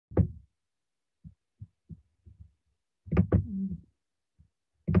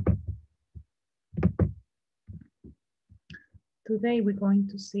Today we're going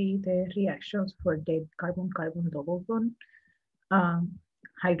to see the reactions for the carbon-carbon double bond um,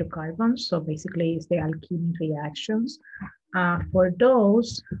 hydrocarbons. So basically it's the alkene reactions. For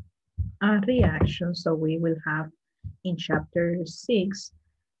those reactions, so we will have in chapter 6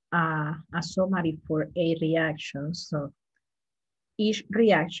 a summary for 8 reactions. So each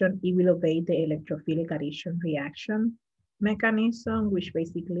reaction, it will obey the electrophilic addition reaction mechanism, which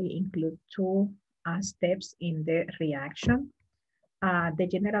basically include two steps in the reaction. The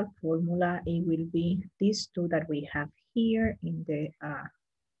general formula, it will be these two that we have here in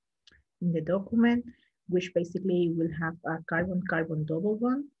the document, which basically will have a carbon-carbon double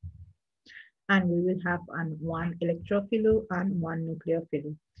bond, and we will have one electrophile and one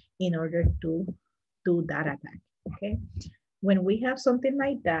nucleophile in order to do that attack, okay? When we have something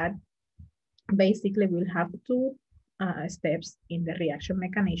like that, basically we'll have two steps in the reaction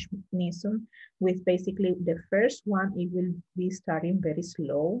mechanism, with basically the first one, it will be starting very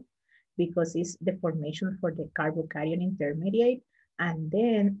slow because it's the formation for the carbocation intermediate. And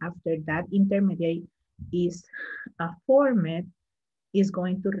then after that intermediate is formed, is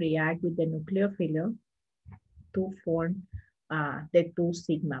going to react with the nucleophile to form the two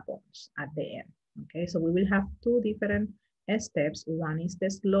sigma bonds at the end. Okay, so we will have two different steps. One is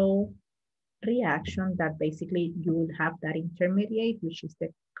the slow reaction that basically you will have that intermediate, which is the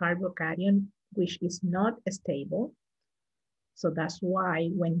carbocation, which is not stable. So that's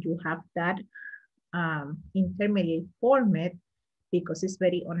why when you have that intermediate formed, because it's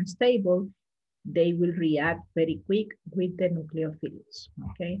very unstable, they will react very quick with the nucleophiles,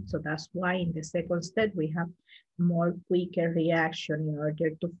 okay? So that's why in the second step, we have more quicker reaction in order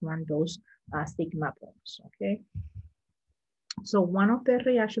to form those sigma bonds, okay? So one of the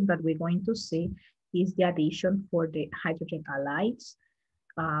reactions that we're going to see is the addition for the hydrogen halides.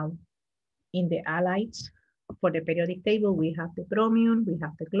 In the halides, for the periodic table, we have the bromine, we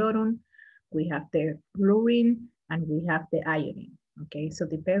have the chlorine, we have the fluorine, and we have the iodine, okay? So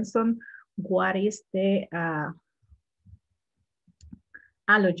depends on what is the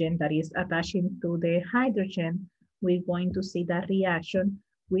halogen that is attaching to the hydrogen, we're going to see that reaction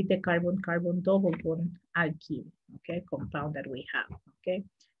with the carbon-carbon double bond alkene, okay, compound that we have, okay?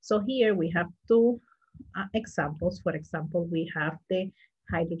 So here we have two examples. For example, we have the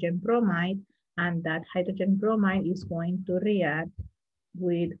hydrogen bromide, and that hydrogen bromide is going to react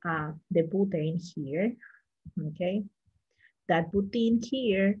with the butane here, okay? That butane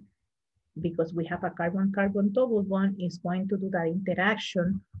here, because we have a carbon-carbon double bond, is going to do that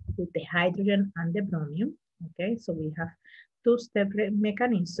interaction with the hydrogen and the bromine, okay? So we have two-step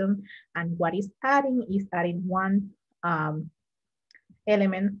mechanism, and what is adding one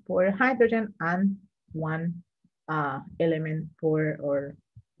element for hydrogen and one element for, or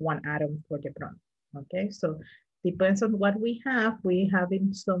one atom for the bromine, okay? So depends on what we have. We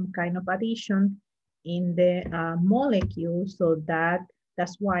having some kind of addition in the molecule, so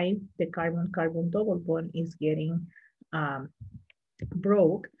that's why the carbon-carbon double bond is getting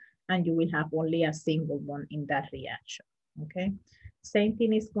broke, and you will have only a single bond in that reaction, okay? Same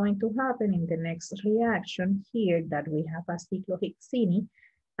thing is going to happen in the next reaction here, that we have a cyclohexene,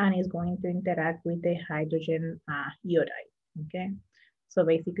 and is going to interact with the hydrogen iodide, okay? So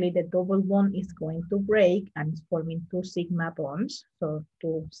basically the double bond is going to break and it's forming two sigma bonds, so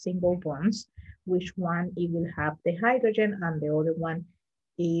two single bonds, which one it will have the hydrogen and the other one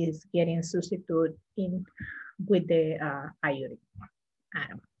is getting substituted in with the iodine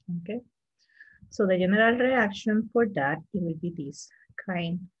atom, okay? So the general reaction for that, it will be this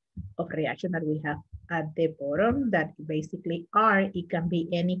kind of reaction that we have at the bottom, that basically it can be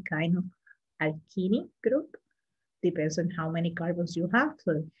any kind of alkene group, depends on how many carbons you have.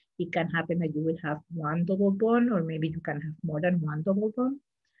 So it can happen that you will have one double bond, or maybe you can have more than one double bond,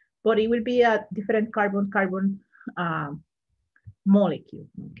 but it will be a different carbon-carbon molecule,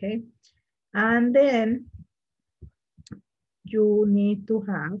 okay? And then you need to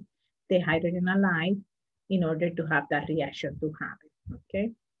have the hydrogen halide in order to have that reaction to happen,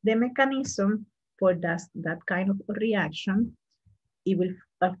 okay? The mechanism for that kind of reaction, it will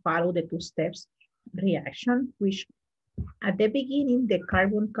follow the two steps reaction, which at the beginning, the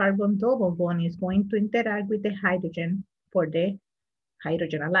carbon-carbon double bond is going to interact with the hydrogen for the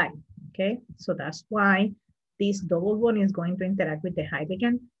hydrogen halide, okay? So that's why this double bond is going to interact with the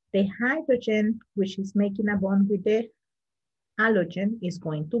hydrogen. The hydrogen, which is making a bond with the halogen, is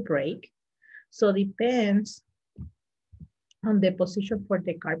going to break. So depends on the position for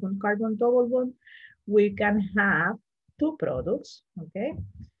the carbon-carbon double bond, we can have two products, okay?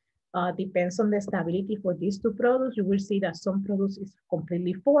 Depends on the stability for these two products. You will see that some products is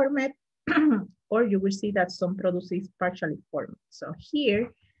completely formed, or you will see that some product is partially formed. So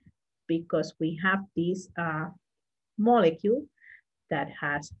here, because we have this molecule that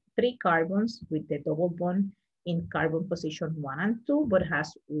has 3 carbons with the double bond in carbon position 1 and 2, but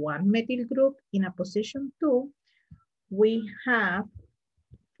has 1 methyl group in a position 2, we have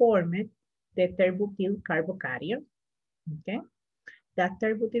formed the terbutyl carbocation, okay? That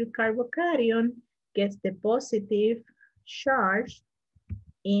terbutyl carbocation gets the positive charge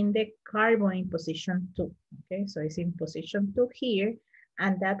in the carbon in position 2, okay? So it's in position 2 here,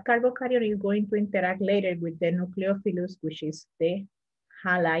 and that carbocation is going to interact later with the nucleophilus, which is the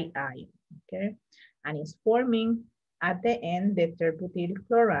halide ion, okay? And it's forming at the end the terbutyl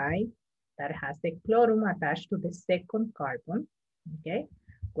chloride that has the chlorine attached to the second carbon, okay?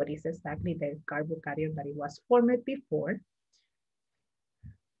 What is exactly the carbocation that it was formed before.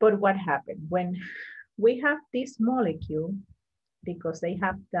 But what happened? When we have this molecule, because they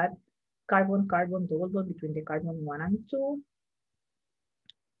have that carbon-carbon double bond between the carbon 1 and 2,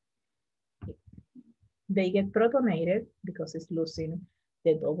 they get protonated because it's losing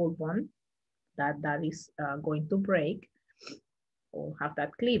the double bond that is going to break or have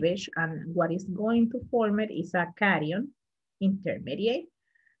that cleavage. And what is going to form it is a cation intermediate,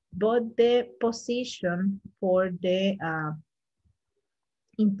 but the position for the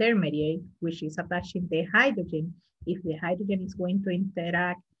intermediate, which is attaching the hydrogen, if the hydrogen is going to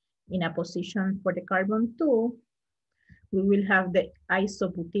interact in a position for the carbon 2, we will have the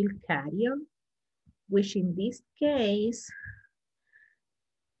isobutyl cation, which in this case,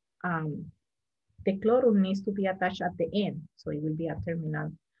 the chlorine needs to be attached at the end. So it will be a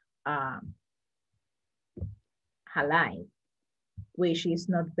terminal halide, which is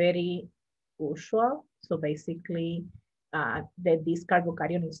not very usual. So basically, this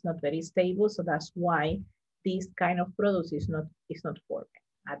carbocation is not very stable. So that's why this kind of product is not formed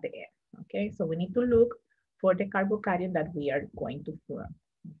at the end. Okay, so we need to look for the carbocation that we are going to form.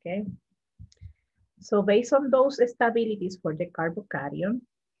 Okay, so based on those stabilities for the carbocation,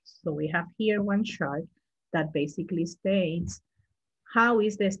 so we have here one chart that basically states how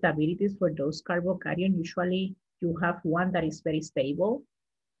is the stabilities for those carbocation. Usually you have one that is very stable.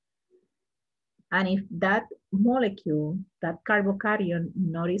 And if that molecule, that carbocation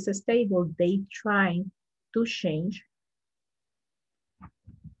not is stable, they try to change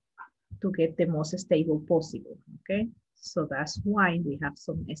to get the most stable possible, okay? So that's why we have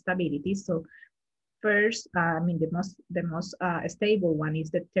some stability. So first, the most stable one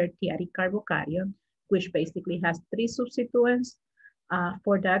is the tertiary carbocation, which basically has 3 substituents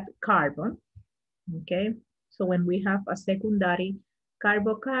for that carbon, okay? So when we have a secondary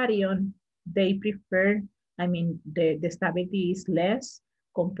carbocation, they prefer, the stability is less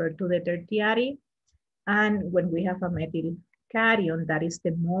compared to the tertiary. And when we have a methyl cation, that is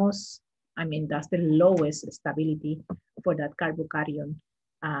the most, that's the lowest stability for that carbocation,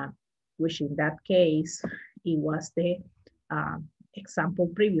 which in that case, it was the example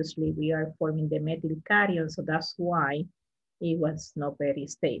previously, we are forming the methyl cation, so that's why it was not very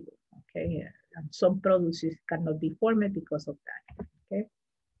stable, okay? And some products cannot be formed because of that, okay?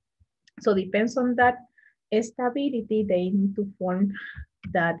 So depends on that stability, they need to form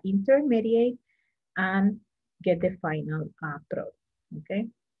that intermediate and get the final product, okay?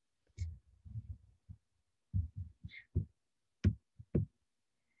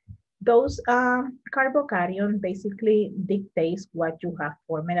 Those carbocation basically dictates what you have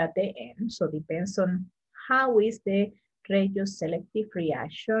formed at the end. So depends on how is the radioselective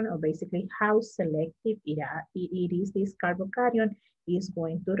reaction, or basically how selective it is, this carbocation is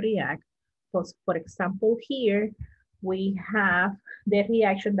going to react. For example, here we have the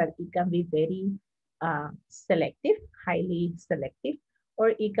reaction that it can be very selective, highly selective, or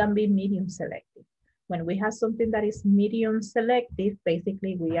it can be medium selective. When we have something that is medium selective,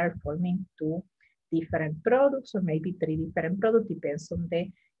 basically we are forming 2 different products, or maybe 3 different products, depends on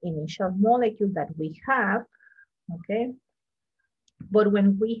the initial molecule that we have, okay? But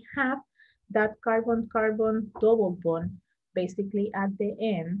when we have that carbon-carbon double bond, basically at the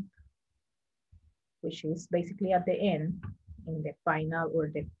end, which is basically at the end, in the final or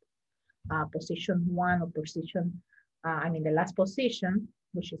the position 1 or position, the last position,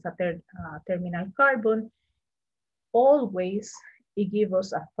 which is a terminal carbon, always it gives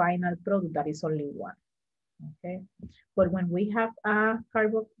us a final product that is only 1, okay? But when we have a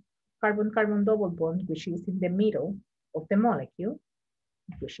carbon-carbon double bond, which is in the middle of the molecule,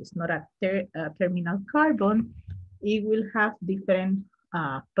 which is not a terminal carbon, it will have different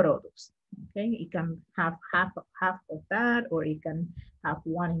products, okay? It can have half of that, or it can have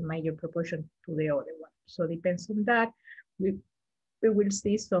one in major proportion to the other one. So it depends on that. we will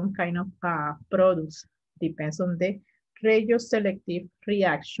see some kind of products. Depends on the regioselective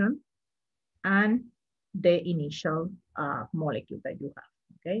reaction and the initial molecule that you have,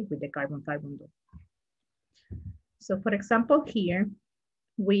 okay, with the carbon-carbon double. So for example, here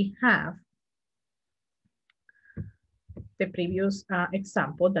we have the previous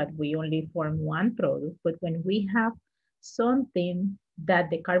example that we only form one product, but when we have something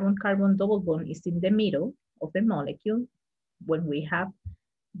that the carbon-carbon double bond is in the middle of the molecule, when we have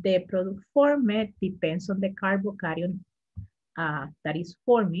the product formed, depends on the carbocation that is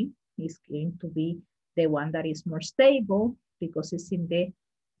forming, is going to be the one that is more stable because it's in the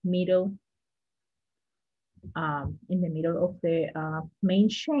middle of the main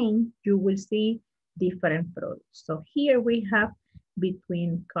chain. You will see different products. So here we have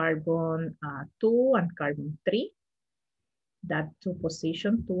between carbon 2 and carbon 3, that 2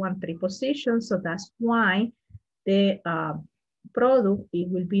 position, 2 and 3 positions. So that's why the product, it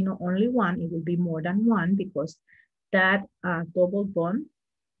will be not only one, it will be more than one, because that double bond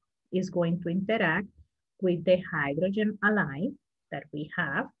is going to interact with the hydrogen alide that we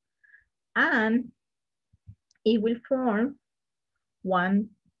have, and it will form one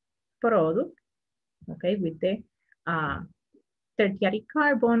product, okay, with the tertiary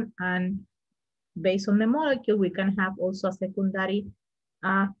carbon, and based on the molecule, we can have also a secondary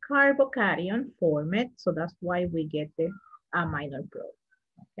carbocation formed, so that's why we get the minor product,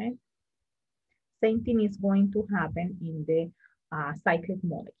 okay? Same thing is going to happen in the cyclic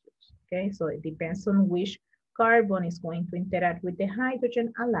molecules, okay? So it depends on which carbon is going to interact with the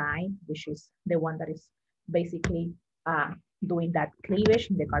hydrogen alide, which is the one that is basically doing that cleavage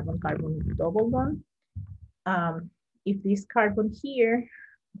in the carbon-carbon double bond. If this carbon here,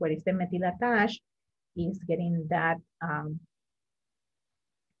 where is the methyl attached, is getting that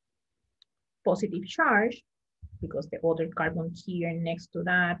positive charge, because the other carbon here next to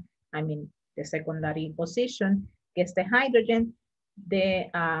that, I mean, the secondary position gets the hydrogen, the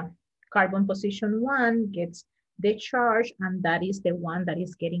carbon position 1 gets the charge, and that is the one that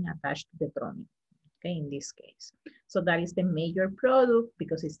is getting attached to the bromine, okay, in this case. So that is the major product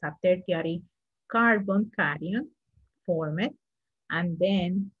because it's a tertiary carbon cation formed, and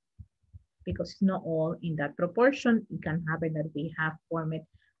then because it's not all in that proportion, it can happen that we have formed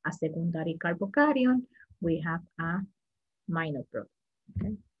a secondary carbocation, we have a minor product,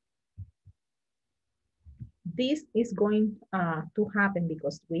 okay? This is going to happen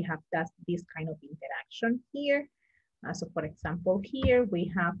because we have this kind of interaction here. So for example, here we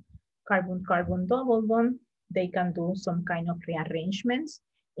have carbon-carbon double bond. They can do some kind of rearrangements.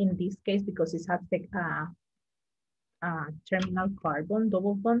 In this case, because it has the terminal carbon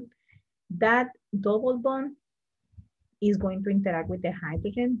double bond, that double bond is going to interact with the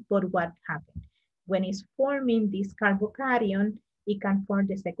hydrogen, but what happens? When it's forming this carbocation, it can form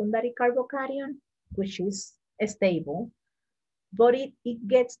the secondary carbocation, which is stable, but it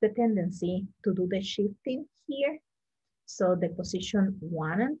gets the tendency to do the shifting here. So the position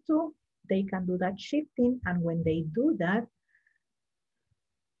 1 and 2, they can do that shifting, and when they do that,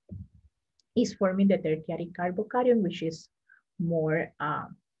 is forming the tertiary carbocation, which is more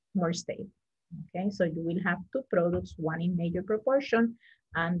stable. Okay, so you will have two products, one in major proportion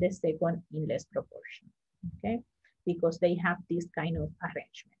and the second in less proportion, okay, because they have this kind of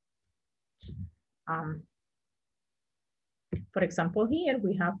arrangement. For example, here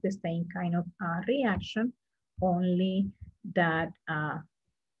we have the same kind of reaction, only that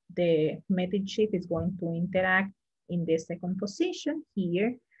the methyl shift is going to interact in the second position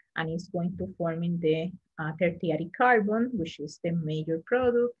here, and it's going to form in the tertiary carbon, which is the major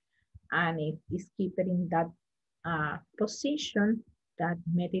product, and it is kept in that position, that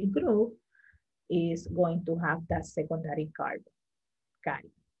methyl group is going to have that secondary carbon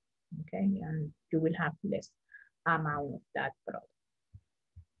carried, okay, and you will have less amount of that product.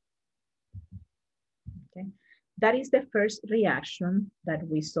 Okay, that is the first reaction that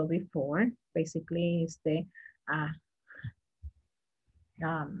we saw before. Basically, is the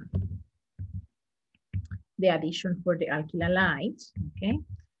addition for the alkyl halides. Okay,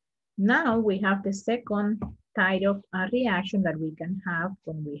 now we have the second type of reaction that we can have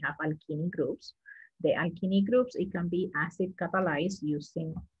when we have alkene groups. The alkene groups, it can be acid catalyzed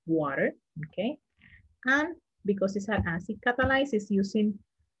using water, okay? And because it's an acid catalyzed, it's using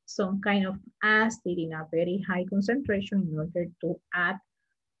some kind of acid in a very high concentration in order to add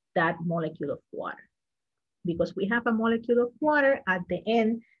that molecule of water. Because we have a molecule of water, at the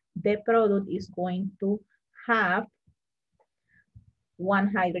end, the product is going to have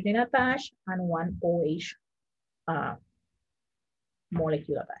one hydrogen attached and one OH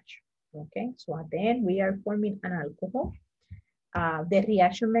molecule attached. Okay, so at the end we are forming an alcohol. The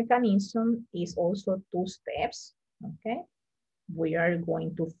reaction mechanism is also two steps, okay? We are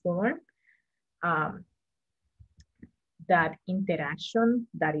going to form um, that interaction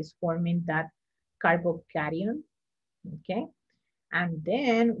that is forming that carbocation, okay? And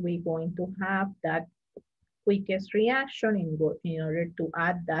then we're going to have that quickest reaction in order to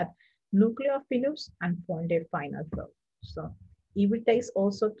add that nucleophilus and form the final product. So it will take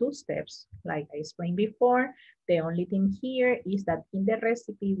also two steps, like I explained before. The only thing here is that in the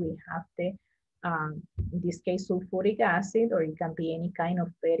recipe we have the, in this case, sulfuric acid, or it can be any kind of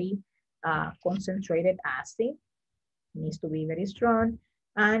very concentrated acid. It needs to be very strong,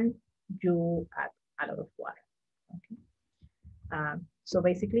 and you add a lot of water. Okay. So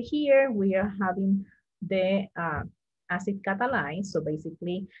basically here we are having the acid catalyzed. So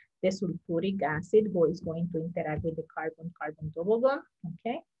basically the sulfuric acid is going to interact with the carbon-carbon double bond,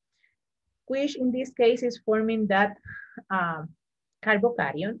 okay? Which in this case is forming that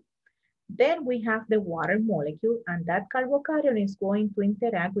carbocation. Then we have the water molecule, and that carbocation is going to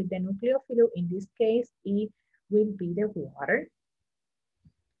interact with the nucleophile. In this case, it will be the water.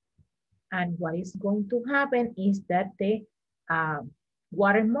 And what is going to happen is that the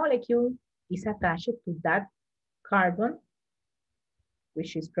water molecule is attached to that carbon,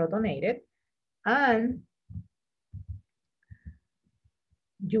 which is protonated, and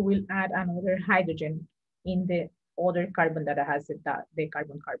you will add another hydrogen in the other carbon that has the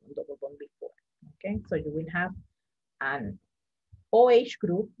carbon-carbon double bond before, okay? So you will have an OH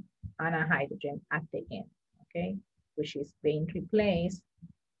group and a hydrogen at the end, okay? Which is being replaced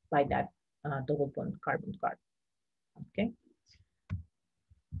by that double bond carbon-carbon, okay?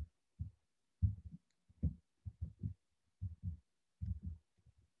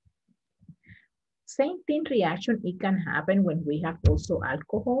 Same thing reaction, it can happen when we have also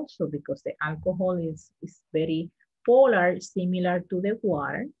alcohol. So because the alcohol is very polar, similar to the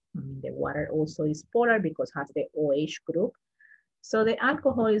water. I mean, the water also is polar because it has the OH group. So the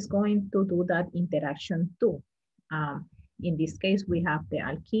alcohol is going to do that interaction too. In this case, we have the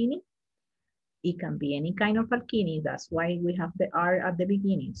alkene. It can be any kind of alkene. That's why we have the R at the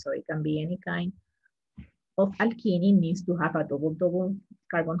beginning. So it can be any kind of alkene, needs to have a double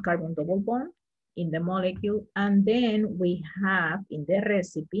carbon-carbon double bond in the molecule. And then we have in the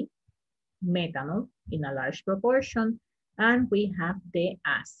recipe methanol in a large proportion, and we have the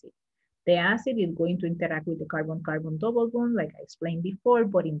acid. The acid is going to interact with the carbon-carbon double bond, like I explained before,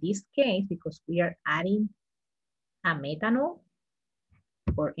 but in this case, because we are adding a methanol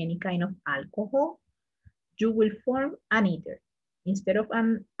or any kind of alcohol, you will form an ether. Instead of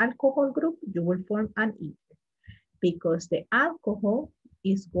an alcohol group, you will form an ether, because the alcohol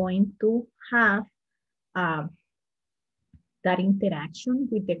is going to have that interaction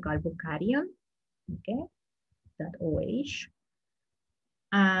with the carbocation, okay, that OH.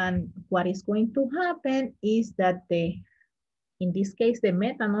 And what is going to happen is that in this case, the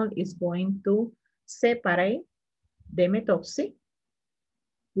methanol is going to separate the methoxy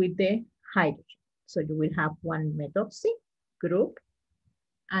with the hydrogen. So you will have one methoxy group,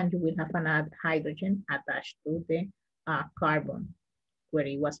 and you will have another hydrogen attached to the carbon where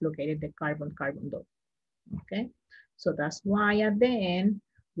it was located, the carbon-carbon double, okay? So that's why at the end,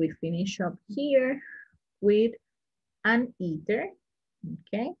 we finish up here with an ether,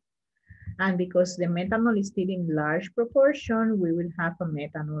 okay? And because the methanol is still in large proportion, we will have a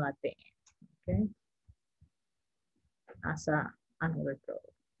methanol at the end, okay? As another product.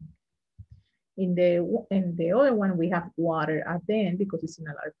 In the other one, we have water at the end because it's in a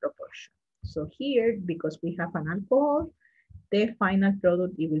large proportion. So here, because we have an alcohol, the final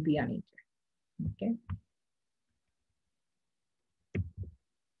product, it will be an ether, okay?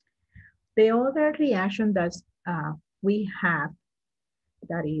 The other reaction that we have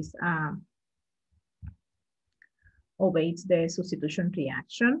that is obeys the substitution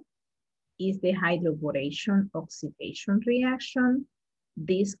reaction is the hydroboration oxidation reaction.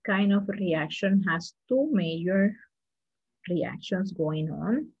 This kind of reaction has two major reactions going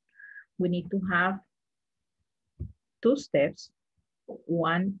on. We need to have two steps.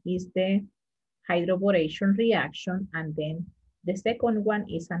 One is the hydroboration reaction, and then the second one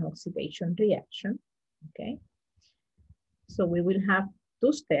is an oxidation reaction, okay? So we will have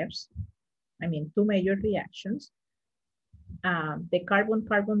two steps, two major reactions. The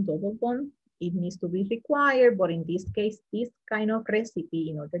carbon-carbon double bond, it needs to be required, but in this case, this kind of recipe,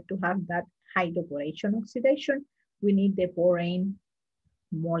 in order to have that hydroboration oxidation, we need the borane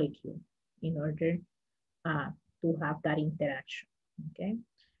molecule in order to have that interaction, okay?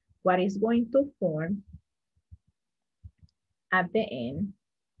 What is going to form at the end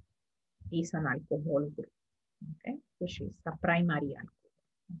is an alcohol group, okay, which is a primary alcohol,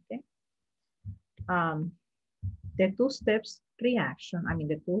 okay. Um, the two steps reaction, I mean,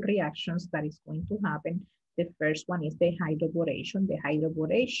 the two reactions that is going to happen. The first one is the hydroboration. The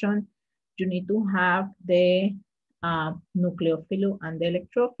hydroboration, you need to have the nucleophile and the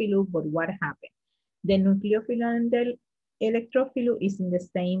electrophile, but what happened? The nucleophile and the electrophile is in the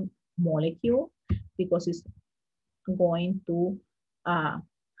same molecule because it's going to uh,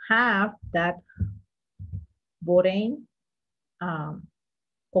 have that borane um,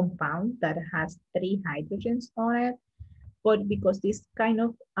 compound that has 3 hydrogens on it. But because this kind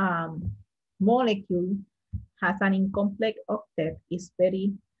of molecule has an incomplete octet, is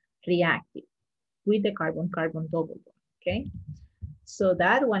very reactive with the carbon-carbon double bond, okay? So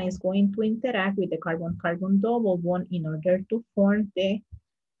that one is going to interact with the carbon-carbon double bond in order to form the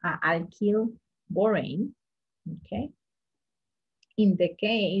alkyl borane, okay? In the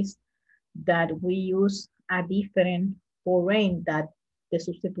case that we use a different borane that the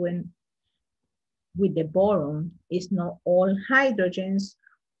substituent with the boron is not all hydrogens,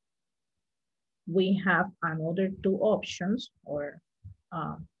 we have another two options or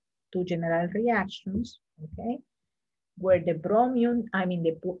two general reactions, okay? Where the bromium, I mean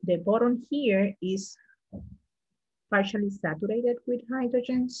the boron here is partially saturated with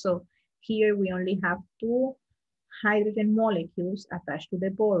hydrogen. So here we only have 2 hydrogen molecules attached to the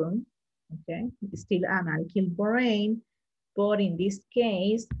boron, okay? It's still an alkyl borane, but in this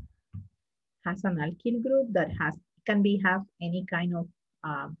case has an alkyl group that can have any kind of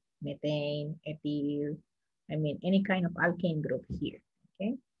methane, ethyl, I mean any kind of alkane group here,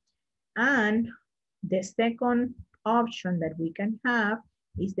 okay? And the second option that we can have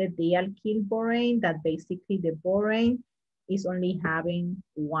is the dialkyl borane, that basically the borane is only having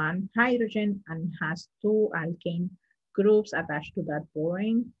 1 hydrogen and has 2 alkane groups attached to that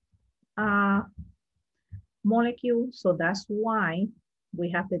borane molecule. So that's why we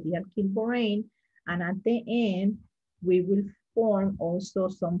have the dialkyl borane. And at the end, we will form also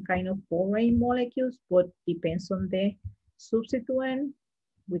some kind of borane molecules, but depends on the substituent.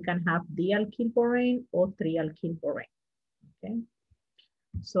 We can have dialkyl borane or trialkyl borane, okay?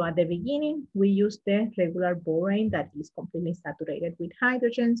 So at the beginning, we use the regular borane that is completely saturated with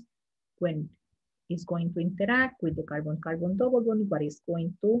hydrogens. When it's going to interact with the carbon-carbon double bond, what is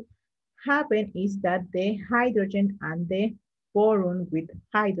going to happen is that the hydrogen and the boron with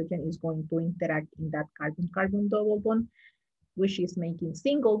hydrogen is going to interact in that carbon-carbon double bond, which is making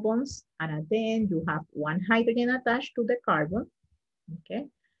single bonds. And at the end, you have 1 hydrogen attached to the carbon, okay?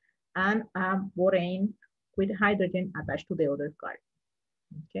 And a borane with hydrogen attached to the other carbon,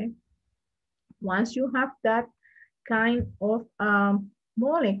 okay? Once you have that kind of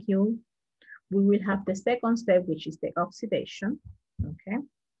molecule, we will have the second step, which is the oxidation, okay?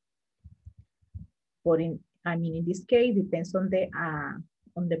 But in this case, depends on the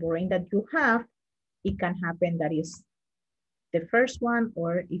borane that you have. It can happen that is the first one,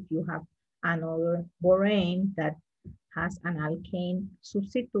 or if you have another borane that has an alkane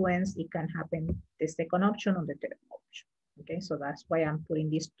substituents, it can happen the second option or the third option. Okay, so that's why I'm putting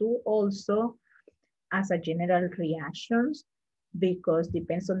these two also as a general reactions, because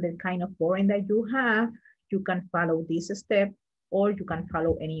depends on the kind of borane that you have, you can follow this step or you can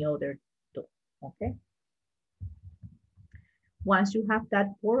follow any other two, okay? Once you have that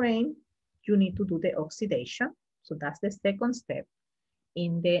borane, you need to do the oxidation. So that's the second step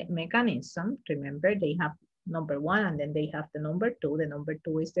in the mechanism. Remember, they have number 1 and then they have the number 2. The number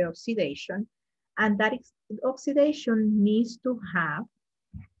 2 is the oxidation. And that oxidation needs to have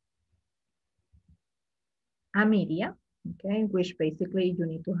a media, okay, which basically you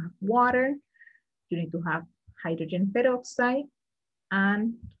need to have water, you need to have hydrogen peroxide,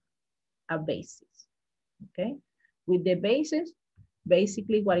 and a basis, okay? With the basis,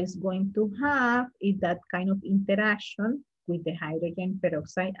 basically what is going to have is that kind of interaction with the hydrogen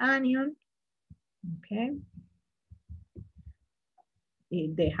peroxide anion, okay?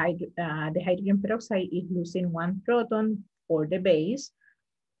 The hydrogen peroxide is losing 1 proton for the base,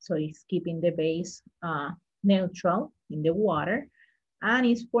 so it's keeping the base neutral in the water, and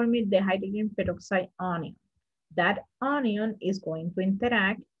it's forming the hydrogen peroxide anion. That anion is going to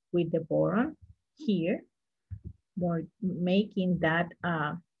interact with the boron here, making that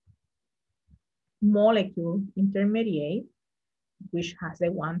molecule intermediate, which has a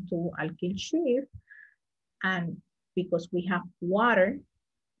 1,2 alkyl shift. And because we have water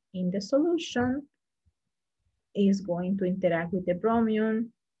in the solution, is going to interact with the bromium,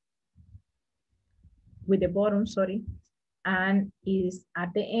 with the boron, sorry, and is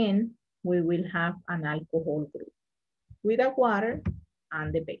at the end, we will have an alcohol group with the water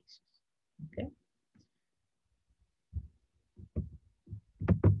and the base, okay?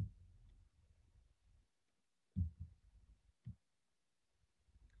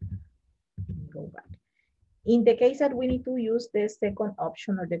 In the case that we need to use the second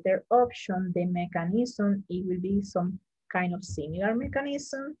option or the third option, the mechanism, it will be some kind of similar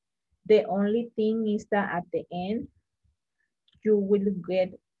mechanism. The only thing is that at the end, you will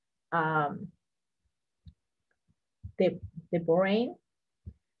get the borane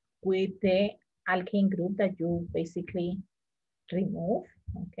with the alkane group that you basically remove,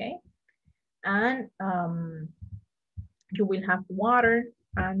 okay? And you will have water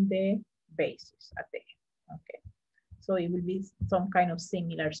and the bases at the end, okay? So it will be some kind of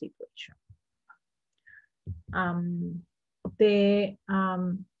similar situation. The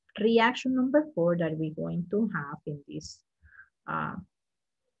reaction number 4 that we're going to have in this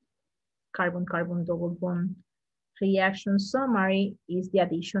carbon-carbon double bond reaction summary is the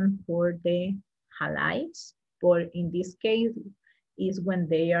addition for the halides, but in this case is when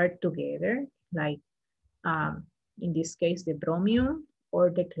they are together, like in this case the bromium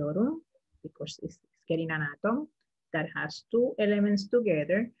or the chlorine, because it's getting an atom that has two elements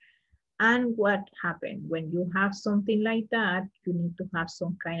together. And what happened when you have something like that, you need to have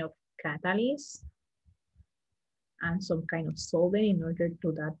some kind of catalyst and some kind of solvent in order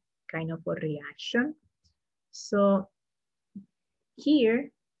to that kind of a reaction. So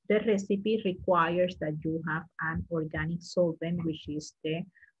here, the recipe requires that you have an organic solvent, which is the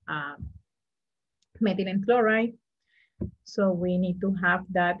methylene chloride. So we need to have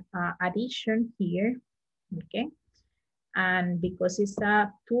that addition here, okay? And because it's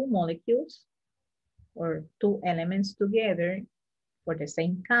two molecules or two elements together for the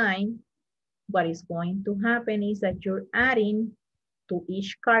same kind, what is going to happen is that you're adding to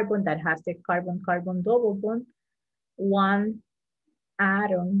each carbon that has the carbon-carbon double bond, one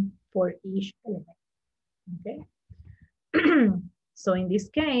atom for each element, okay? So in this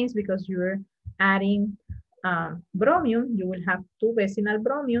case, because you're adding bromium, you will have two vicinal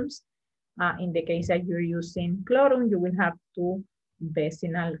bromiums. In the case that you're using chlorine, you will have two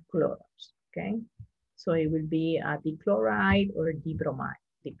vicinal chlorines, okay? So it will be dichloride or dibromide,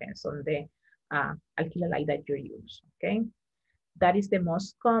 depends on the alkyl halide that you use, okay? That is the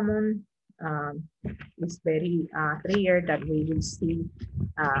most common. It's very rare that we will see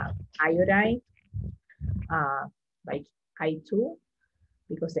iodide like I2,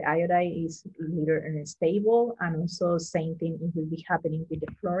 because the iodide is little unstable, and also same thing, it will be happening with the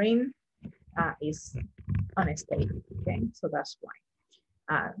fluorine, is unstable, okay? So that's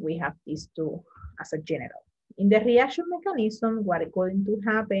why we have these two as a general. In the reaction mechanism, what is going to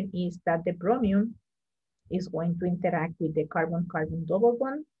happen is that the bromium is going to interact with the carbon-carbon double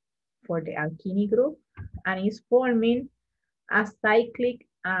bond for the alkene group, and is forming a cyclic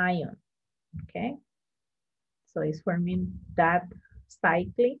ion, okay? So it's forming that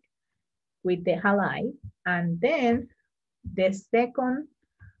cyclic with the halide, and then the second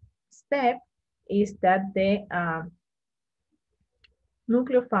step is that the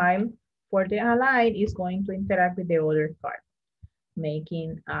nucleophile for the halide is going to interact with the other carbon,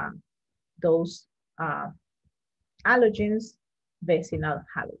 making those halogens vicinal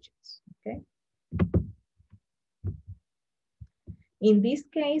halogens, okay? In this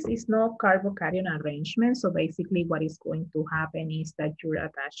case, it's no carbocation arrangement. So basically what is going to happen is that you're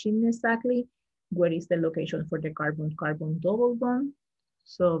attaching exactly where is the location for the carbon-carbon double bond.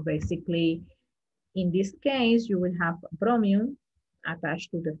 So basically, in this case, you will have bromium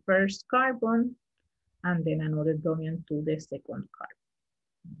attached to the first carbon and then another bromium to the second carbon,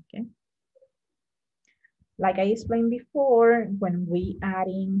 okay? Like I explained before, when we add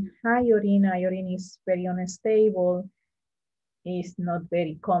in iodine, iodine is very unstable. It's not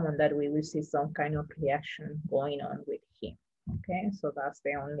very common that we will see some kind of reaction going on with him, okay? So that's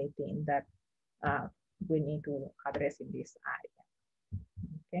the only thing that we need to address in this area,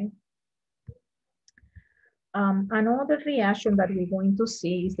 okay? Another reaction that we're going to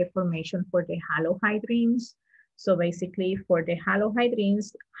see is the formation for the halohydrines. So basically for the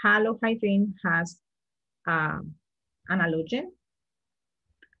halohydrines, halohydrine has an halogen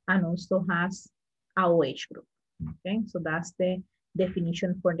and also has a OH group, okay? So that's the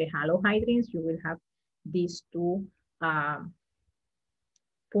definition for the halohydrines. You will have these two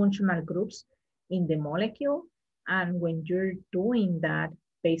functional groups in the molecule. And when you're doing that,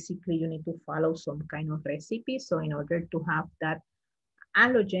 basically you need to follow some kind of recipe. So in order to have that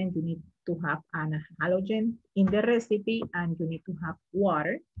halogen, you need to have an halogen in the recipe, and you need to have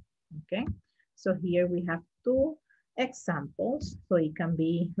water, okay? So here we have two examples. So it can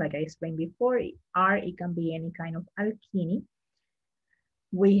be, like I explained before, R, it can be any kind of alkene.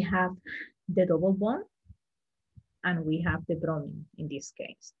 We have the double bond, and we have the bromine in this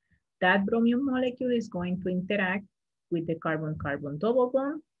case. That bromine molecule is going to interact with the carbon-carbon double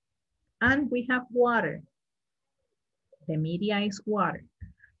bond, and we have water. The media is water.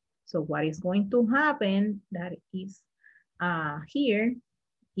 So what is going to happen that is here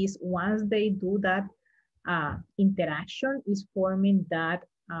is once they do that interaction is forming that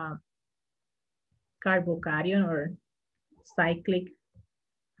carbocation or cyclic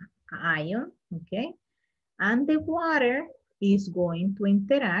ion, okay? And the water is going to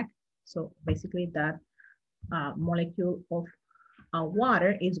interact. So basically that molecule of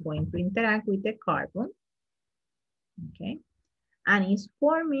water is going to interact with the carbon, okay? And is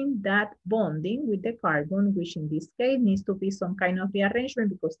forming that bonding with the carbon, which in this case needs to be some kind of rearrangement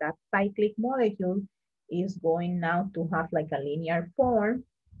because that cyclic molecule is going now to have like a linear form.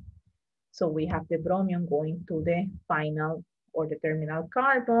 So we have the bromine going to the final or the terminal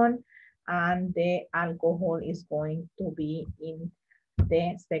carbon, and the alcohol is going to be in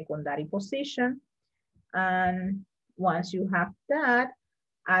the secondary position. And once you have that,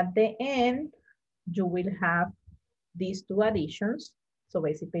 at the end, you will have these two additions. So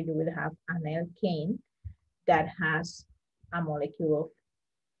basically you will have an alkane that has a molecule of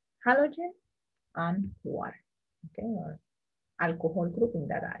halogen and water, okay, or alcohol group in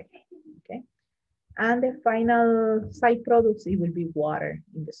that area, okay. And the final side products, it will be water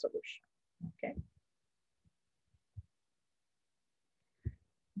in the solution, okay.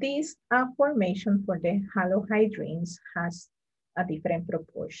 This formation for the halohydrines has a different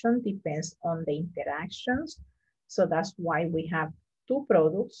proportion, depends on the interactions. So that's why we have two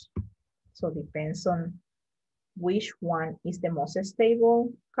products. So depends on which one is the most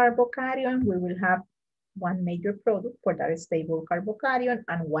stable carbocation. We will have one major product for that stable carbocation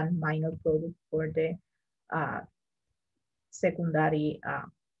and one minor product for the secondary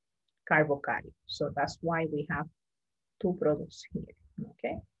carbocation. So that's why we have two products here,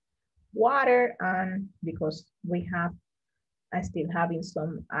 okay? Water, and because we have, I still having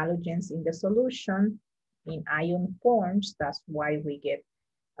some halogens in the solution in ion forms, that's why we get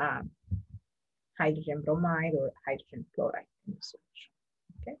hydrogen bromide or hydrogen chloride in the solution,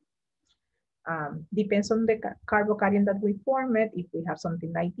 okay? Depends on the carbocation that we form it. If we have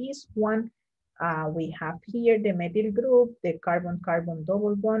something like this one, we have here the methyl group, the carbon-carbon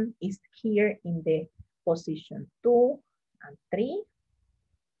double bond is here in the position 2 and 3.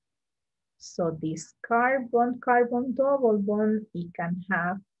 So this carbon-carbon double bond, it can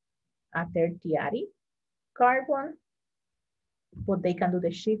have a tertiary carbon, but they can do the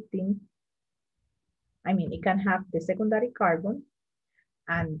shifting. I mean, it can have the secondary carbon,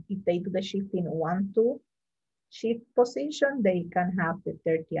 and if they do the shifting 1, 2 shift position, they can have the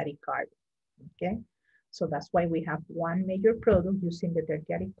tertiary carbon, okay? So that's why we have one major product using the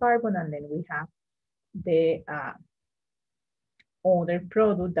tertiary carbon, and then we have the other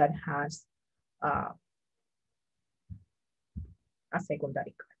product that has a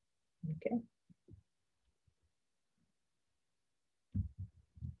secondary carbon, okay?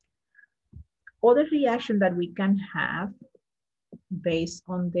 Other reaction that we can have based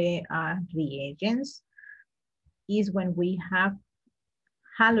on the reagents is when we have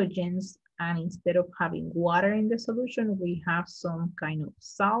halogens and instead of having water in the solution, we have some kind of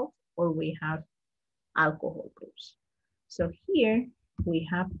salt or we have alcohol groups. So here we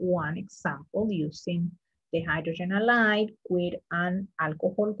have one example using the hydrogen halide with an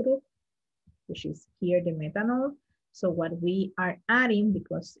alcohol group, which is here the methanol. So what we are adding,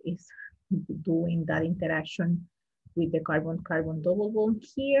 because it's doing that interaction with the carbon-carbon double bond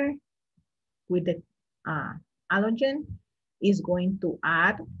here with the halogen, is going to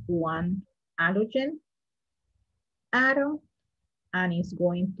add one halogen atom, and is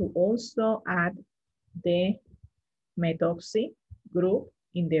going to also add the methoxy group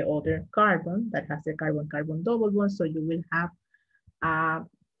in the other carbon that has the carbon-carbon double bond. So you will have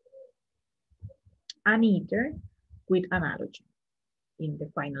an ether with an halogen in the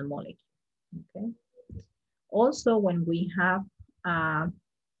final molecule, okay? Also, when we have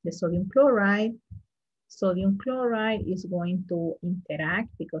the sodium chloride is going to interact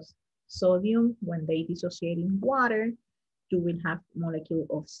because sodium, when they dissociate in water, you will have molecule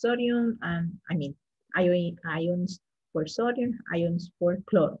of sodium and, I mean, ions for sodium, ions for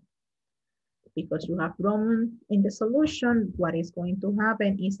chlorine. Because you have bromine in the solution, what is going to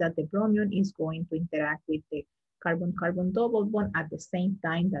happen is that the bromine is going to interact with the carbon-carbon double bond at the same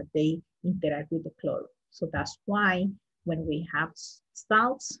time that they interact with the chlorine. So that's why when we have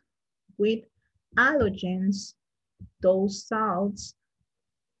salts with halogens, those salts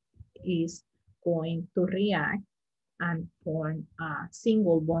is going to react and form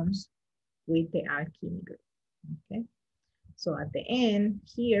single bonds with the alkene group, okay? So at the end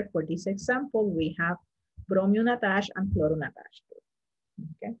here for this example, we have bromine attached and chlorine attached,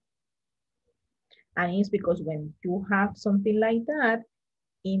 okay? And it's because when you have something like that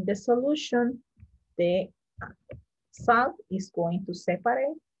in the solution, the salt is going to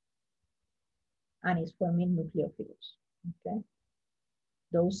separate and is forming nucleophiles. Okay,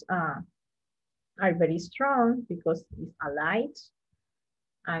 those are very strong because it's allied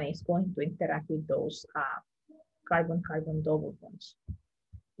and it's going to interact with those carbon-carbon double bonds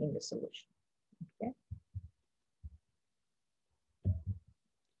in the solution. Okay.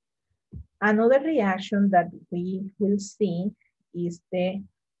 Another reaction that we will see is the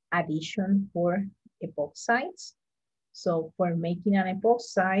addition for epoxides. So for making an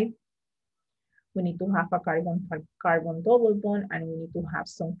epoxide, we need to have a carbon double bond and we need to have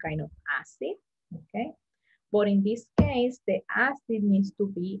some kind of acid, okay? But in this case, the acid needs to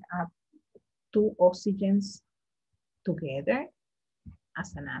be two oxygens together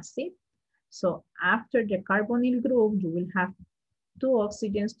as an acid. So after the carbonyl group, you will have two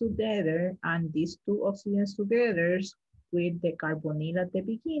oxygens together, and these two oxygens together with the carbonyl at the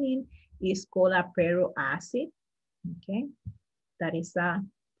beginning is called a peroacid, okay? That is a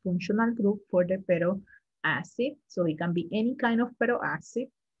functional group for the peroacid. So it can be any kind of peroacid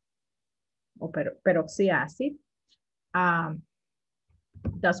or peroxy acid.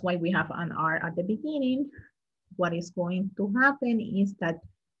 That's why we have an R at the beginning. What is going to happen is that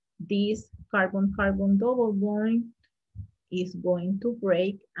this carbon-carbon double bond is going to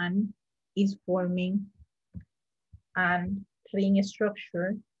break and is forming a ring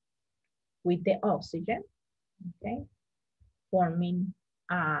structure with the oxygen, okay, forming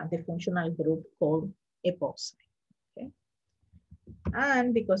the functional group called epoxide, okay?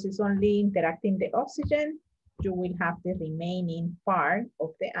 And because it's only interacting the oxygen, you will have the remaining part of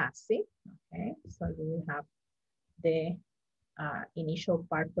the acid, okay? So you will have the initial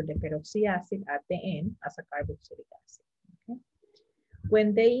part for the peroxy acid at the end as a carboxylic acid, okay?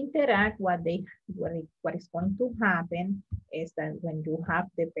 When they interact, what is going to happen is that when you have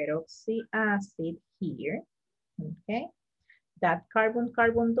the peroxy acid here, okay, that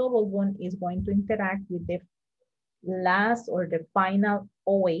carbon-carbon double bond is going to interact with the last or the final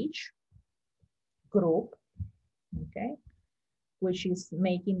OH group, okay, which is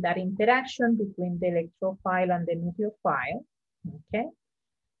making that interaction between the electrophile and the nucleophile, okay,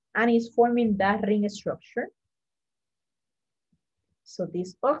 and is forming that ring structure. So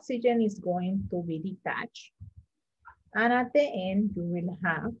this oxygen is going to be detached, and at the end you will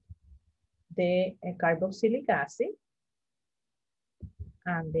have the carboxylic acid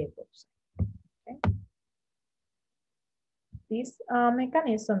and the epoxide, okay. This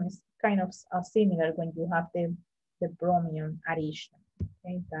mechanism is kind of similar when you have the bromium addition,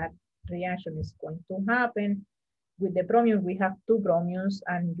 okay. That reaction is going to happen. With the bromium, we have two bromiums,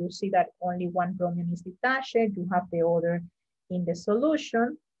 and you see that only one bromium is detached. You have the other in the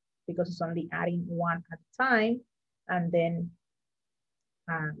solution because it's only adding one at a time. And then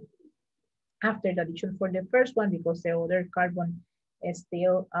after the addition for the first one, because the other carbon is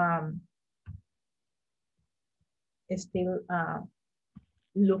still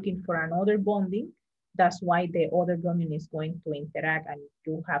looking for another bonding, that's why the other bromine is going to interact and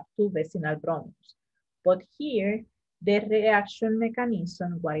you have two vicinal bromines. But here, the reaction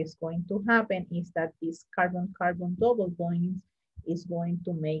mechanism, what is going to happen is that this carbon-carbon double bond is going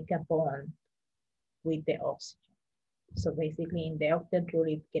to make a bond with the oxygen. So basically in the octet rule,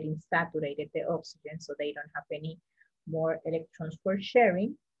 it's getting saturated, the oxygen, so they don't have any more electrons for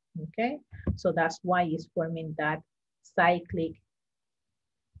sharing, okay? So that's why it's forming that cyclic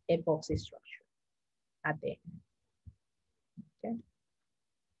epoxy structure at the end, okay?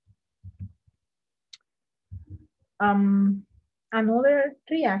 Another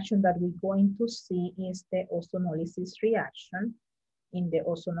reaction that we're going to see is the ozonolysis reaction. In the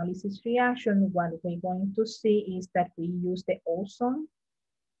ozonolysis reaction, what we're going to see is that we use the ozone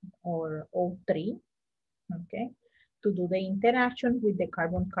or O3, okay, to do the interaction with the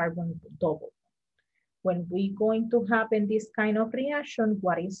carbon-carbon double. When we're going to happen this kind of reaction,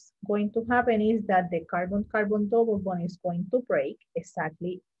 what is going to happen is that the carbon-carbon double bond is going to break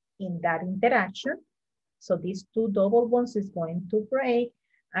exactly in that interaction. So these two double bonds is going to break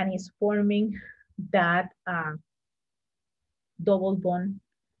and is forming that double bond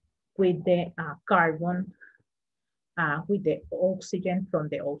with the carbon, with the oxygen from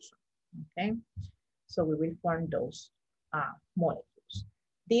the ozone, okay? So we will form those molecules.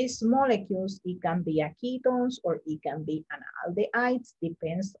 These molecules, it can be a ketones or it can be an aldehydes,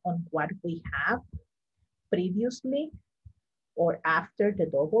 depends on what we have previously or after the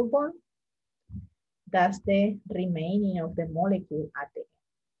double bond. That's the remaining of the molecule at the end.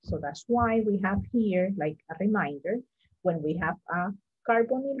 So that's why we have here, like a reminder, when we have a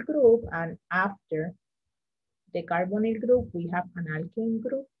carbonyl group, and after the carbonyl group, we have an alkane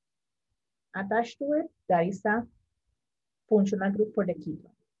group attached to it. That is a functional group for the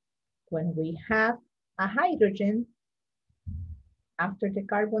ketone. When we have a hydrogen after the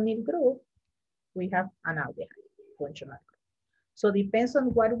carbonyl group, we have an aldehyde functional group. So depends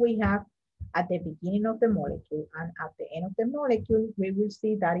on what we have at the beginning of the molecule, and at the end of the molecule, we will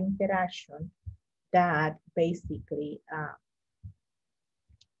see that interaction that basically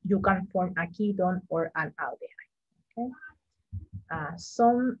you can form a ketone or an aldehyde. Okay.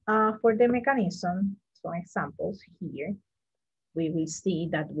 For the mechanism, some examples here, we will see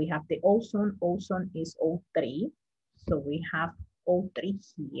that we have the ozone. Ozone is O3. So we have O3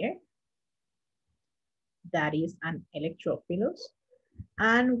 here. That is an electrophilus.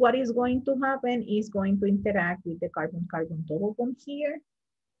 And what is going to happen is going to interact with the carbon-carbon double bond here.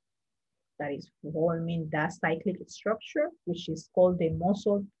 That is forming that cyclic structure, which is called the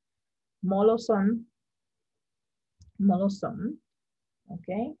molosome.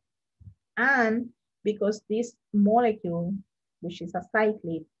 Okay. And because this molecule, which is a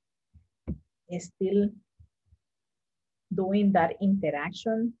cyclic, is still doing that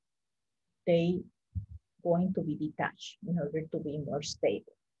interaction, they going to be detached in order to be more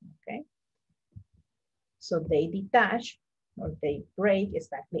stable. Okay. So they detach or they break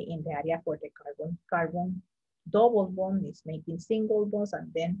exactly in the area where the carbon-carbon double bond is making single bonds,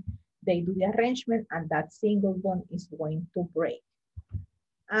 and then they do the arrangement, and that single bond is going to break.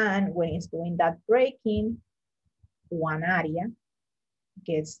 And when it's doing that breaking, one area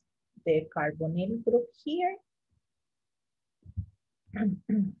gets the carbonyl group here.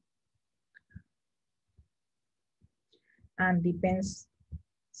 And depends,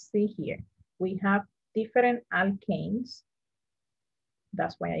 see here, we have different alkanes.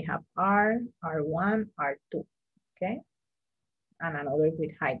 That's why I have R, R1, R2, okay? And another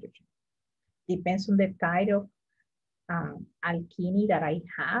with hydrogen. Depends on the type of alkene that I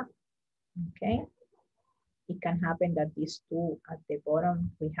have, okay? It can happen that these two at the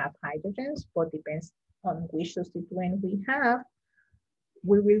bottom, we have hydrogens, but depends on which substituent we have,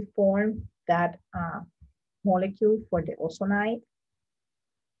 we will form that molecule for the ozonide.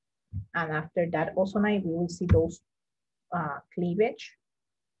 And after that ozonide, we will see those cleavage.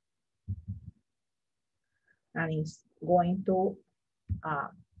 And it's going to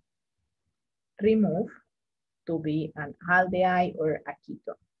remove to be an aldehyde or a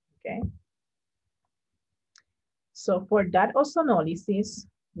ketone, okay? So for that ozonolysis,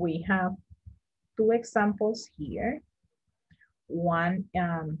 we have two examples here. One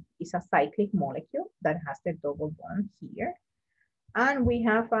is a cyclic molecule that has the double bond here. And we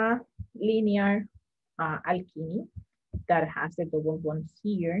have a linear alkene that has the double bond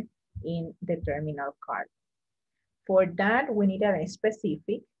here in the terminal carbon. For that, we need a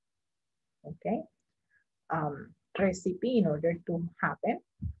specific, okay, recipe in order to happen.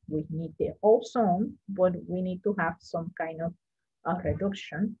 We need the ozone, but we need to have some kind of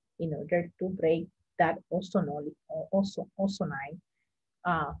reduction in order to break that ozonide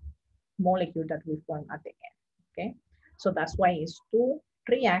molecule that we form at the end, okay? So that's why it's two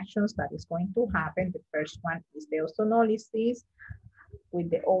reactions that is going to happen. The first one is the ozonolysis with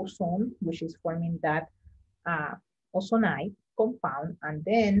the ozone, which is forming that ozonide compound, and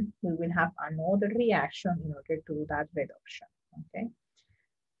then we will have another reaction in order to do that reduction, okay?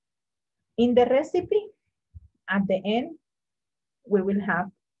 In the recipe, at the end, we will have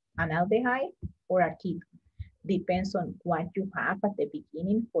an aldehyde or a ketone. Depends on what you have at the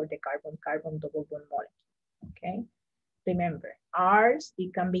beginning for the carbon-carbon double bond molecule, okay? Remember, ours,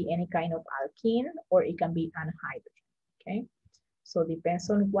 it can be any kind of alkene or it can be anhydrogen, okay? So depends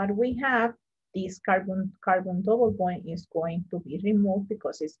on what we have, this carbon-carbon double bond is going to be removed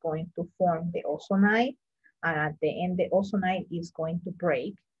because it's going to form the ozonide, and at the end, the ozonide is going to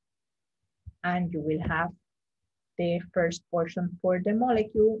break, and you will have the first portion for the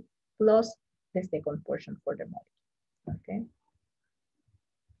molecule plus the second portion for the molecule, okay?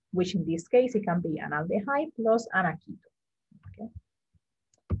 Which in this case, it can be an aldehyde plus an ketone, okay?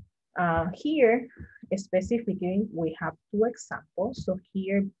 Here, specifically, we have two examples. So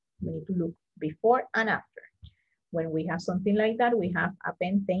here, we need to look before and after. When we have something like that, we have a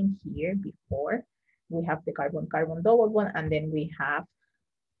pentane here before. We have the carbon-carbon double bond, and then we have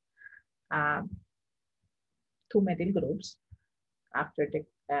two methyl groups after the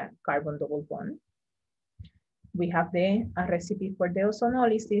carbon double bond. We have the recipe for the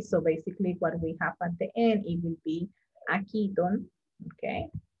ozonolysis. So basically what we have at the end, it will be a ketone, okay,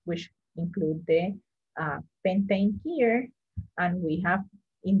 which include the pentane here. And we have,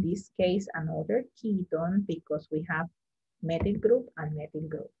 in this case, another ketone because we have methyl group and methyl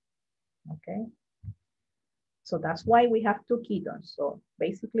group, okay? So that's why we have two ketones. So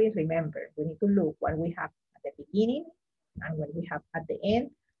basically, remember, we need to look what we have at the beginning and what we have at the end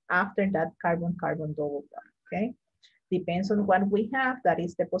after that carbon-carbon double bond, okay? Depends on what we have, that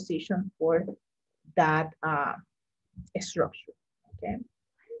is the position for that structure, okay?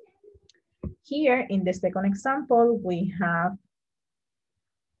 Here in the second example, we have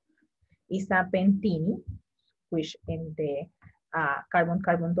is a pentene, which in the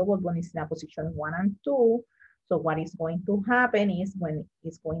carbon-carbon double bond is in a position 1 and 2. So what is going to happen is when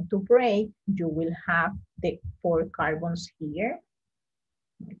it's going to break, you will have the 4 carbons here,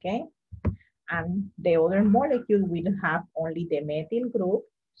 okay? And the other molecule will have only the methyl group.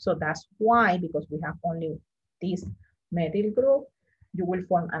 So that's why, because we have only this methyl group, you will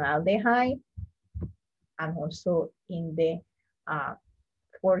form an aldehyde, and also in the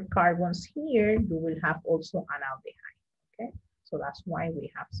 4 carbons here, you will have also an aldehyde, okay? So that's why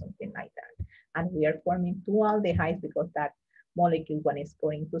we have something like that. And we are forming 2 aldehydes because that molecule, when it's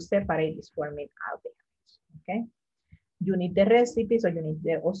going to separate, is forming aldehydes, okay? You need the recipe, so you need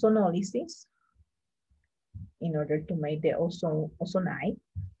the ozonolysis in order to make the ozonide.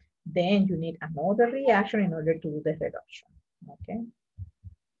 Then you need another reaction in order to do the reduction, okay?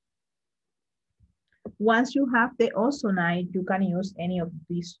 Once you have the ozonide, you can use any of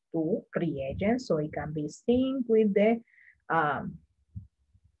these 2 reagents. So it can be zinc with the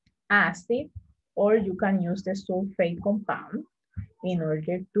acid, or you can use the sulfate compound in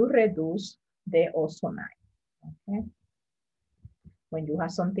order to reduce the ozonide, okay? When you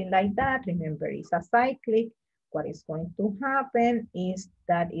have something like that, remember it's a cyclic. What is going to happen is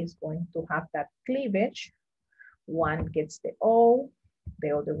that it's going to have that cleavage. One gets the O,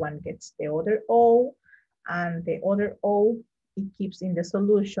 the other one gets the other O, and the other O, it keeps in the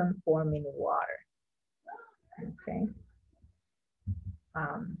solution forming water, okay?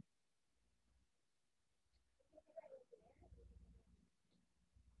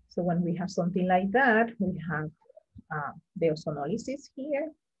 So when we have something like that, we have the ozonolysis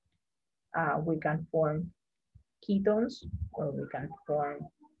here. We can form ketones, or we can form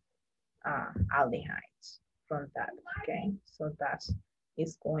aldehydes from that, okay? So that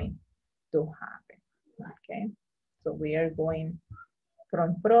is going to happen, okay? So we are going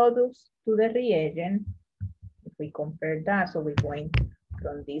from products to the reagent. If we compare that, so we're going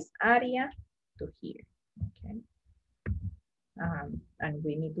from this area to here, okay? And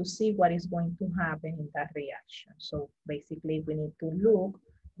we need to see what is going to happen in that reaction. So basically, we need to look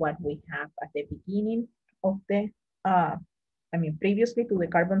what we have at the beginning of the, previously to the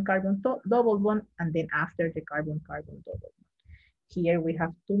carbon-carbon double bond, and then after the carbon-carbon double bond. Here we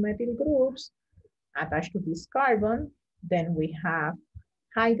have 2 methyl groups attached to this carbon. Then we have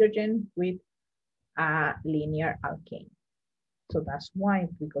hydrogen with a linear alkane. So that's why,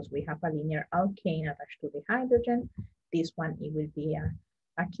 because we have a linear alkane attached to the hydrogen, this one, it will be an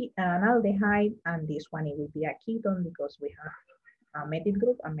aldehyde, and this one, it will be a ketone because we have a methyl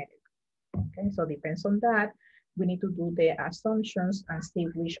group and methyl group. Okay, so depends on that. We need to do the assumptions and see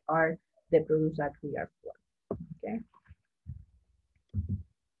which are the products that we are forming. Okay.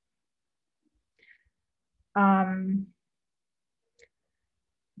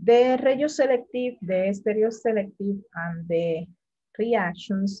 The regioselective, the stereoselective, and the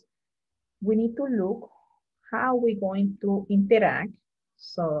reactions, we need to look how we're going to interact.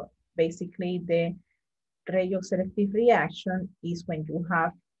 So basically, the regioselective reaction is when you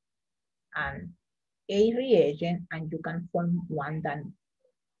have an A reagent and you can form more than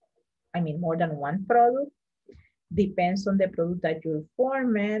one product. Depends on the product that you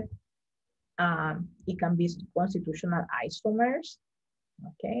formed. It can be constitutional isomers,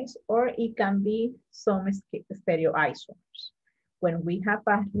 okay? Or it can be some stereoisomers. When we have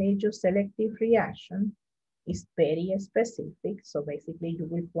a regioselective reaction, it's very specific. So basically you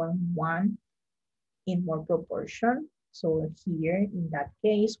will form one in more proportion. So here in that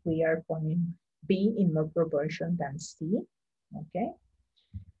case, we are forming B in more proportion than C, okay?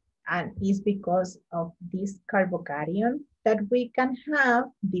 And it's because of this carbocation that we can have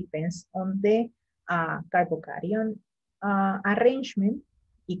depends on the carbocation arrangement.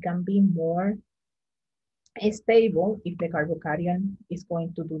 It can be more stable if the carbocation is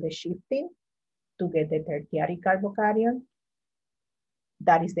going to do the shifting to get the tertiary carbocation.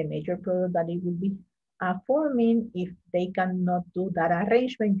 That is the major product that it will be forming. If they cannot do that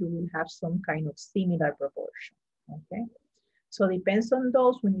arrangement, you will have some kind of similar proportion, okay? So depends on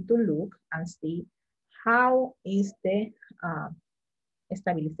those, we need to look and see how is the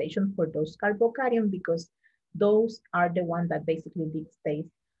stabilization for those carbocation, because those are the ones that basically dictate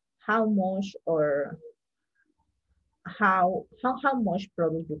how much or how much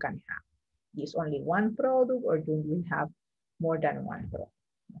product you can have. Is only one product or do we have more than one product?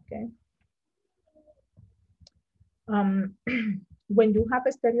 Okay. When you have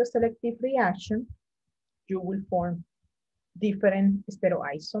a stereoselective reaction, you will form different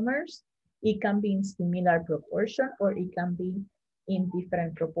stereoisomers. It can be in similar proportion or it can be in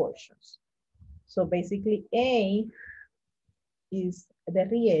different proportions. So basically A is the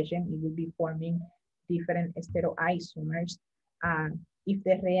reagent, it will be forming different stereoisomers. And if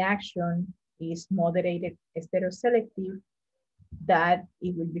the reaction is moderated stereoselective, that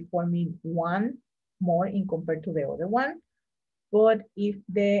it will be forming one more in compared to the other one. But if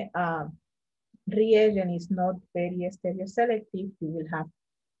the reagent is not very stereoselective, you will have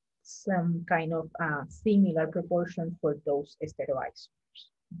some kind of similar proportion for those stereoisomers,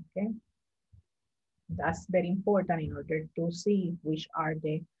 okay? That's very important in order to see which are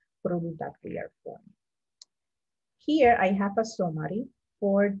the products that we are forming. Here I have a summary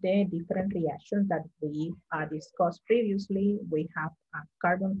for the different reactions that we discussed previously. We have a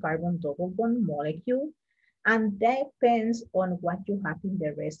carbon-carbon double bond molecule, and depends on what you have in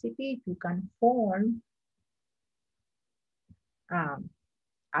the recipe, you can form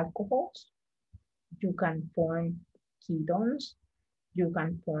alcohols, you can form ketones, you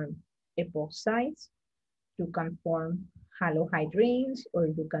can form epoxides, you can form halohydrines, or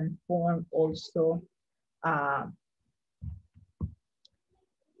you can form also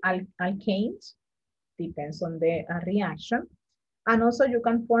alkanes, depends on the reaction. And also you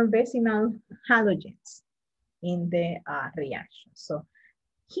can form vicinal halogens in the reaction. So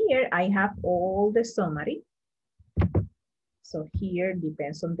here I have all the summary. So here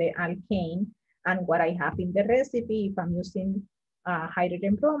depends on the alkane and what I have in the recipe. If I'm using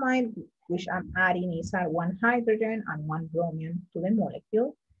hydrogen bromide, which I'm adding is one hydrogen and one bromine to the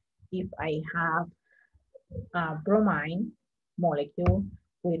molecule. If I have a bromine molecule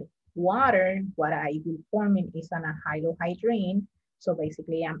with water, what I will forming is an halohydrine. So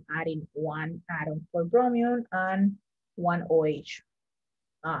basically I'm adding one atom for bromine and one OH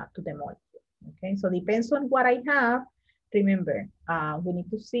to the molecule, okay? So depends on what I have. Remember, we need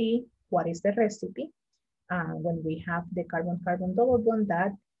to see what is the recipe. When we have the carbon-carbon double bond,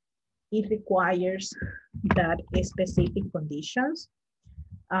 that it requires that specific conditions.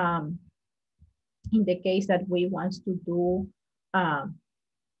 In the case that we want to do an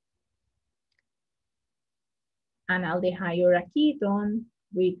aldehyde or a ketone,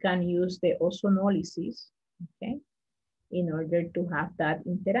 we can use the ozonolysis, okay, in order to have that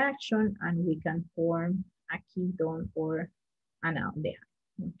interaction, and we can form a ketone or an aldehyde,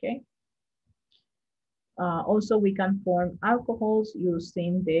 okay? Also, we can form alcohols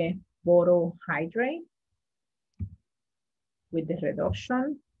using the borohydrate with the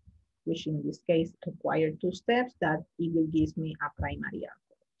reduction, which in this case require 2 steps, that it will give me a primary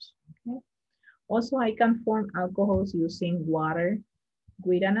alcohols, okay? Also, I can form alcohols using water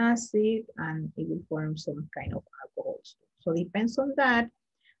with an acid, and it will form some kind of alcohols. So depends on that.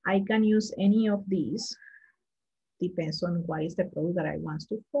 I can use any of these. Depends on what is the product that I want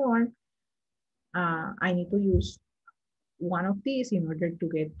to form. I need to use one of these in order to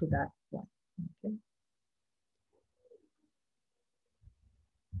get to that one, okay?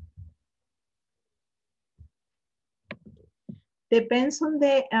 Depends on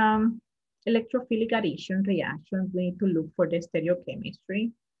the electrophilic addition reaction. We need to look for the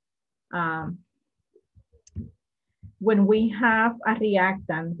stereochemistry. When we have a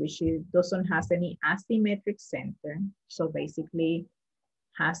reactant which doesn't have any asymmetric center, so basically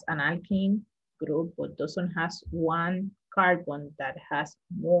has an alkene group but doesn't have one carbon that has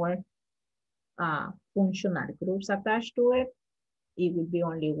more functional groups attached to it, it will be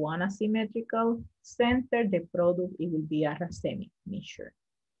only one asymmetrical center. The product, it will be a racemic mixture,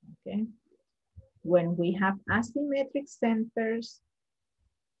 okay? When we have asymmetric centers,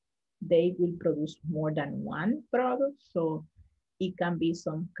 they will produce more than one product. So it can be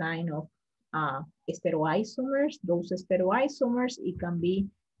some kind of stereoisomers. Those stereoisomers, it can be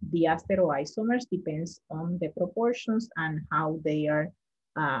diastereoisomers, depends on the proportions and how they are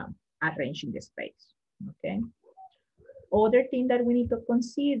arranged in the space, okay? Other thing that we need to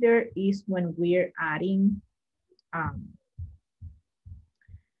consider is when we're adding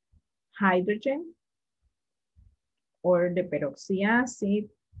hydrogen or the peroxy acid,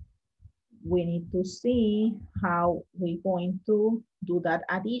 we need to see how we're going to do that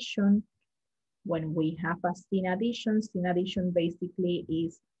addition. When we have a syn addition basically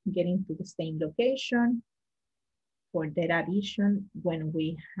is getting to the same location. For that addition, when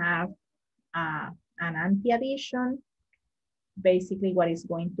we have an anti-addition, basically what is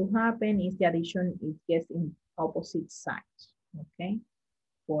going to happen is the addition is getting opposite sides, okay,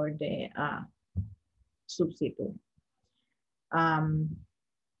 for the substitute.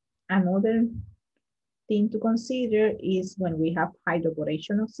 Another thing to consider is when we have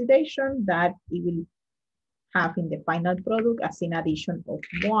hydroboration oxidation, that it will have in the final product as an addition of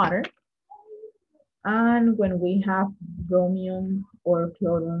water. And when we have bromium or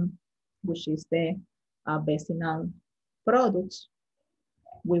chlorine, which is the vicinal products,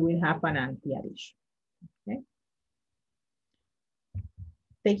 we will have an anti-addition. Okay.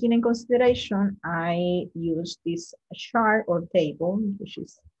 Taking in consideration, I use this chart or table, which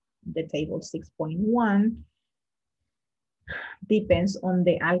is the table 6.1. Depends on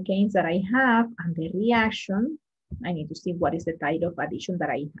the alkanes that I have and the reaction. I need to see what is the type of addition that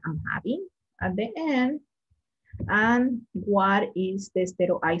I am having at the end, and what is the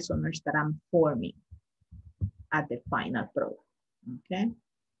stereoisomers that I'm forming at the final product, okay?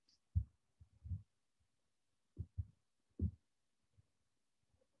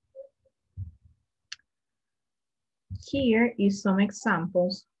 Here is some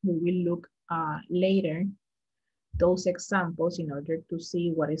examples. We will look later those examples in order to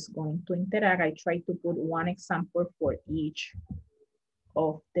see what is going to interact. I try to put one example for each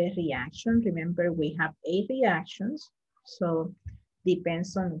of the reaction. Remember, we have 8 reactions, so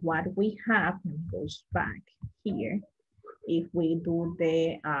depends on what we have. And goes back here. If we do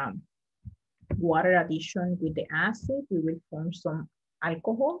the water addition with the acid, we will form some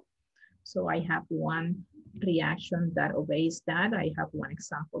alcohol. So I have one reaction that obeys that. I have one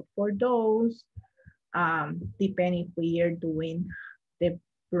example for those. Depending if we are doing the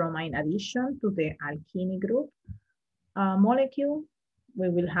bromine addition to the alkene group molecule, we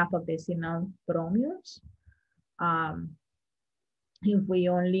will have a vicinal bromions. If we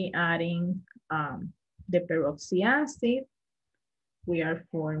only adding the peroxy acid, we are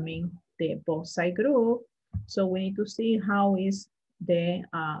forming the bauxite group. So we need to see how is the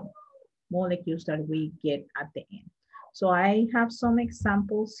molecules that we get at the end. So I have some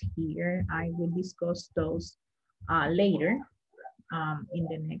examples here. I will discuss those later in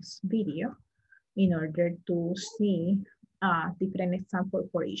the next video in order to see different examples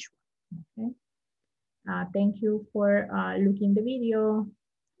for each one. Okay. Thank you for looking the video.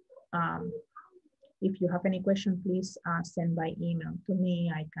 If you have any question, please send by email to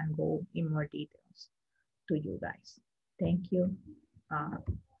me. I can go in more details to you guys. Thank you.